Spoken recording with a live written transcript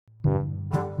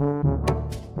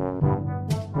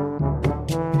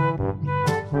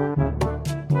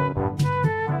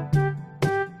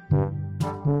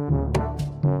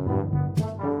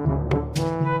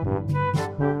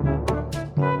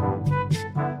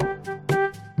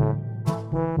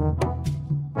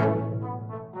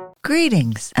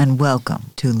Greetings and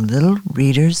welcome to Little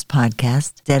Readers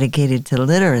Podcast, dedicated to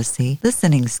literacy,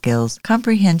 listening skills,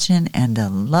 comprehension, and a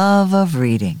love of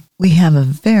reading. We have a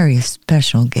very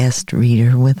special guest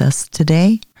reader with us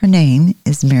today. Her name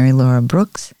is Mary Laura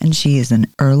Brooks, and she is an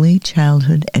early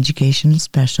childhood education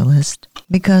specialist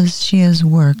because she has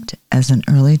worked as an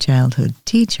early childhood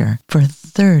teacher for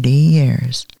 30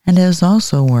 years and has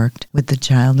also worked with the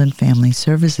Child and Family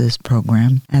Services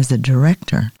Program as a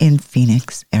director in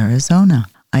Phoenix, Arizona.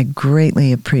 I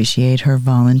greatly appreciate her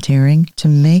volunteering to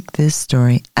make this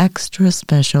story extra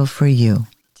special for you.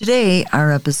 Today,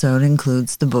 our episode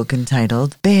includes the book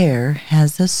entitled Bear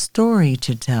Has a Story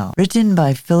to Tell, written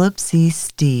by Philip C.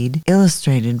 Steed,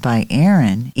 illustrated by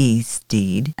Aaron E.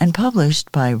 Steed, and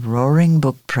published by Roaring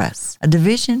Book Press, a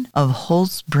division of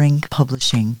Holtzbrink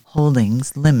Publishing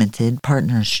Holdings Limited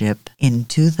Partnership in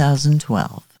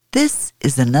 2012. This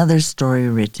is another story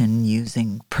written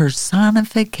using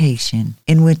personification,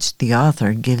 in which the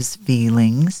author gives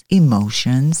feelings,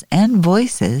 emotions, and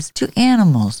voices to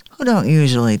animals who don't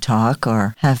usually talk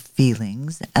or have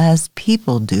feelings as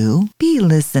people do. Be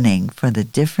listening for the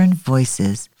different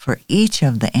voices for each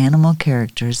of the animal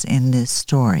characters in this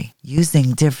story.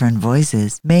 Using different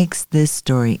voices makes this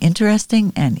story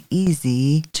interesting and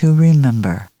easy to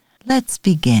remember. Let's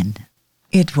begin.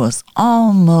 It was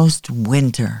almost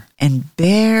winter, and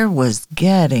Bear was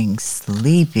getting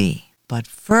sleepy. But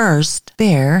first,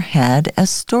 Bear had a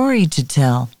story to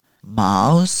tell.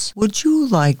 "Mouse, would you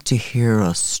like to hear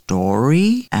a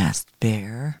story?" asked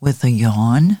Bear with a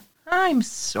yawn. "I'm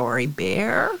sorry,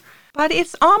 Bear, but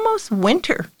it's almost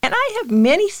winter, and I have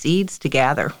many seeds to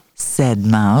gather," said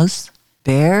Mouse.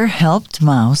 Bear helped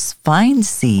Mouse find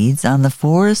seeds on the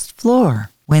forest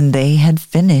floor. When they had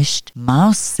finished,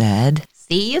 Mouse said,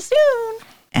 "See you soon,"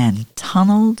 and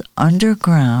tunneled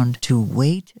underground to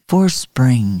wait for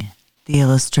spring. The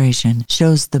illustration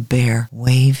shows the bear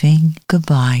waving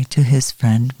goodbye to his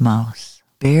friend Mouse.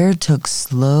 Bear took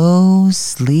slow,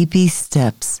 sleepy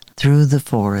steps through the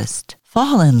forest.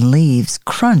 Fallen leaves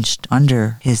crunched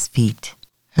under his feet.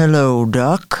 "Hello,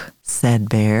 Duck," said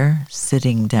Bear,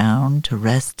 sitting down to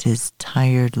rest his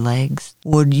tired legs.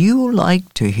 "Would you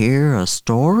like to hear a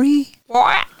story?"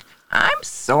 "What? I'm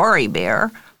sorry,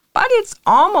 Bear, but it's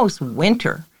almost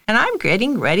winter, and I'm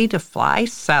getting ready to fly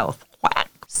south,"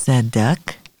 said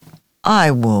Duck.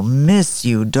 "I will miss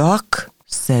you, Duck,"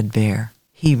 said Bear.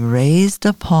 He raised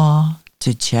a paw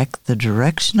to check the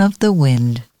direction of the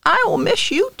wind. "I will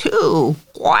miss you too,"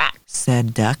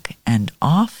 said Duck, and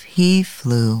off he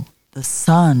flew. The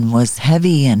sun was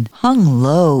heavy and hung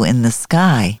low in the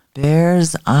sky.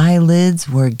 Bear's eyelids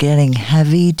were getting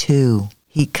heavy too.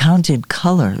 He counted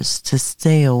colors to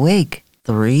stay awake.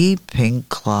 3 pink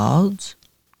clouds,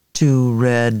 2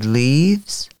 red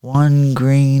leaves, 1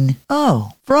 green...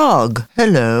 "Oh, Frog,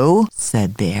 hello,"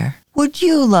 said Bear. "Would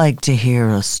you like to hear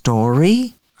a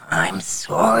story?" "I'm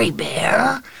sorry,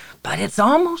 Bear, but it's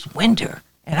almost winter,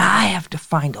 and I have to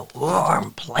find a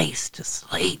warm place to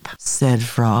sleep," said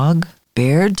Frog.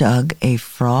 Bear dug a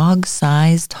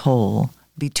frog-sized hole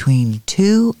between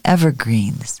 2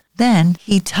 evergreens. Then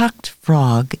he tucked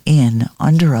Frog in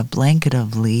under a blanket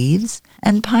of leaves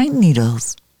and pine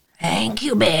needles. "Thank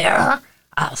you, Bear.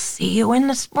 I'll see you in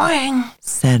the spring,"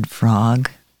 said Frog.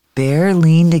 Bear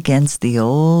leaned against the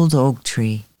old oak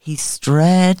tree. He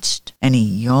stretched and he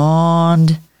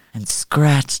yawned and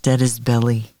scratched at his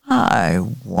belly. "I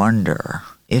wonder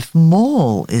if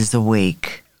Mole is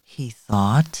awake," he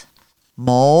thought.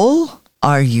 "Mole,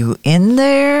 are you in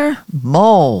there?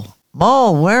 Mole,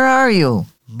 Mole, where are you?"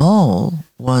 Mole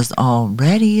was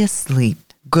already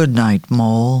asleep. "Good night,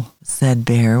 Mole," said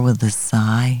Bear with a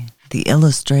sigh. The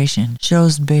illustration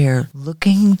shows Bear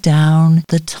looking down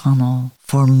the tunnel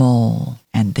for Mole,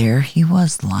 and there he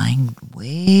was lying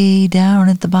way down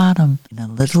at the bottom in a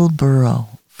little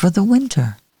burrow for the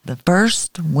winter. The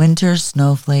first winter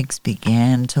snowflakes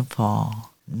began to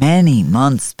fall. Many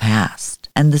months passed,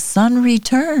 and the sun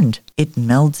returned. It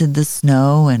melted the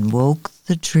snow and woke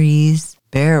the trees.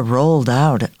 Bear rolled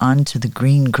out onto the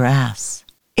green grass.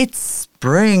 "It's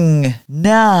spring.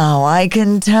 Now I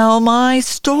can tell my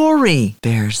story,"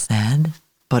 Bear said.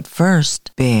 But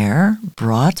first, Bear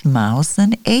brought Mouse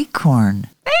an acorn.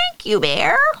 "Thank you,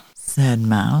 Bear," said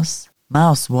Mouse.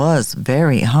 Mouse was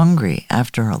very hungry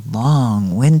after a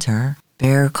long winter.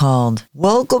 Bear called,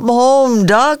 "Welcome home,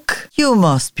 Duck. You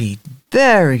must be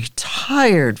very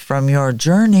tired from your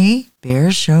journey."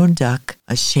 Bear showed Duck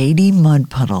a shady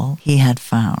mud puddle he had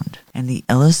found, and the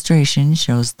illustration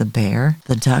shows the bear,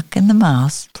 the duck, and the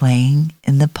mouse playing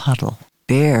in the puddle.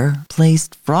 Bear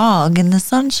placed Frog in the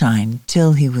sunshine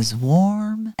till he was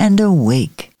warm and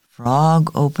awake. Frog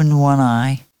opened one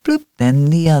eye, bloop, then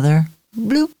the other,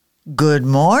 bloop. "Good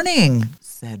morning,"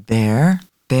 said Bear.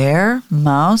 Bear,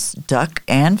 Mouse, Duck,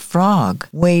 and Frog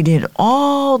waited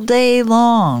all day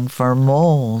long for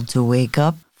Mole to wake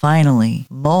up. Finally,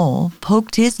 Mole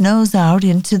poked his nose out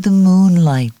into the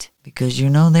moonlight, because you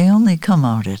know they only come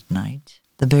out at night.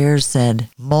 The bear said,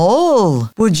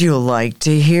 "Mole, would you like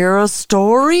to hear a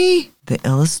story?" The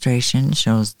illustration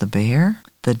shows the bear,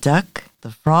 the duck,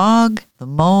 the frog, the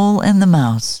mole, and the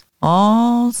mouse,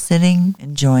 all sitting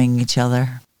enjoying each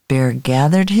other. Bear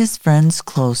gathered his friends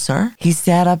closer. He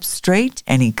sat up straight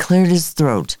and he cleared his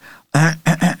throat.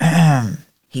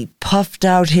 He puffed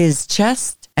out his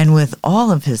chest, and with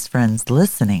all of his friends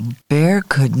listening, Bear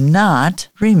could not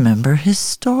remember his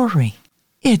story.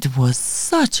 "It was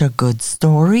such a good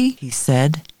story," he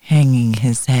said, hanging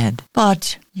his head.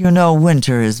 "But you know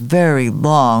winter is very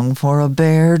long for a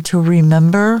bear to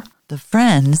remember." The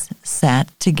friends sat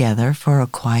together for a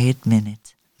quiet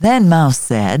minute. Then Mouse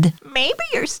said, "Maybe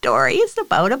your story is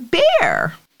about a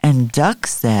bear." And Duck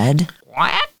said,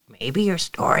 "What? Maybe your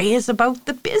story is about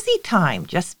the busy time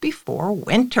just before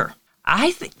winter.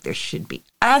 I think there should be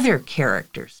other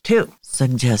characters too,"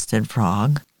 suggested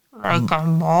Frog. "Like a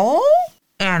mole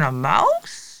and a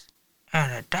mouse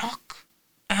and a duck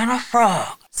and a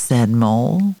frog," said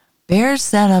Mole. Bear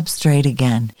sat up straight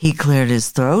again. He cleared his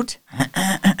throat,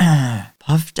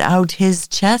 puffed out his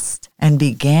chest, and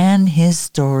began his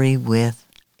story with,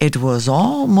 "It was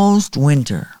almost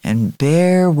winter, and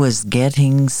Bear was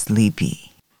getting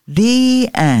sleepy." The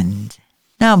end.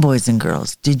 Now, boys and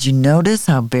girls, did you notice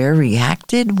how Bear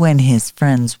reacted when his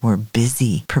friends were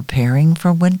busy preparing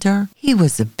for winter? He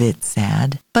was a bit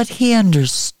sad, but he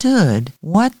understood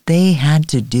what they had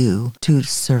to do to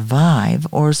survive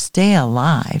or stay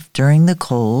alive during the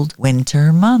cold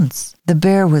winter months. The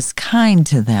bear was kind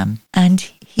to them, and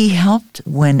he helped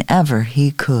whenever he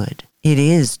could. It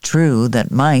is true that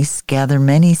mice gather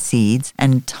many seeds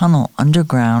and tunnel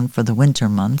underground for the winter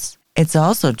months. It's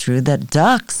also true that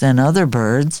ducks and other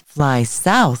birds fly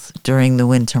south during the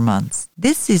winter months.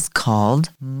 This is called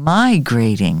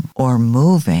migrating or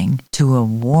moving to a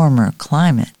warmer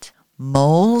climate.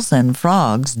 Moles and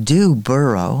frogs do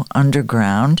burrow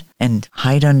underground and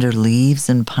hide under leaves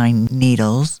and pine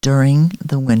needles during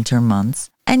the winter months.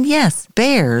 And yes,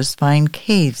 bears find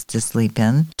caves to sleep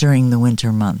in during the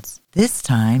winter months. This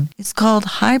time is called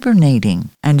hibernating,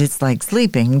 and it's like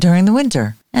sleeping during the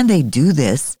winter. And they do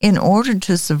this in order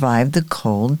to survive the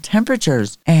cold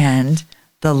temperatures and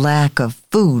the lack of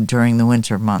food during the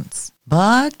winter months.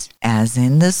 But, as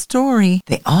in the story,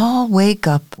 they all wake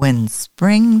up when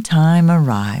springtime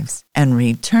arrives and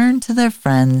return to their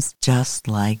friends just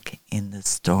like in the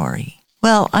story.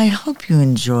 Well, I hope you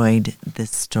enjoyed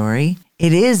this story.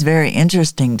 It is very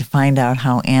interesting to find out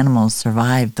how animals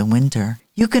survive the winter.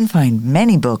 You can find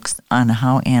many books on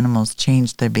how animals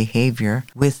change their behavior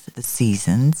with the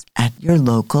seasons at your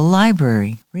local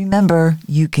library. Remember,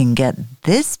 you can get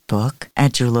this book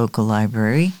at your local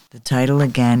library. The title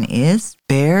again is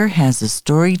Bear Has a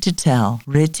Story to Tell,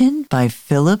 written by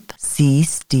Philip C.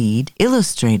 Steed,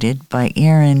 illustrated by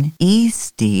Aaron E.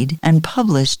 Steed, and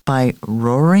published by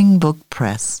Roaring Book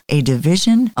Press, a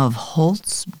division of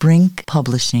Holtz Brink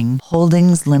Publishing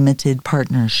Holdings Limited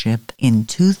Partnership in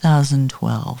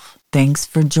 2012. Thanks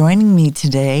for joining me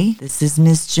today. This is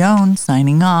Miss Jones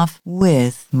signing off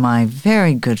with my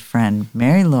very good friend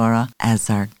Mary Laura as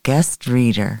our guest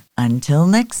reader. Until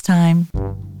next time.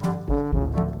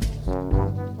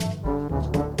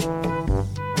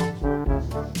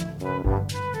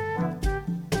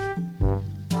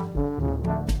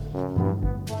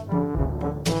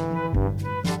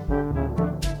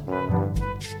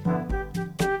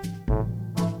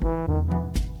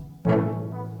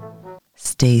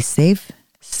 Stay safe,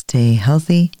 stay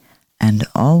healthy, and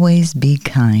always be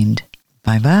kind.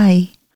 Bye-bye.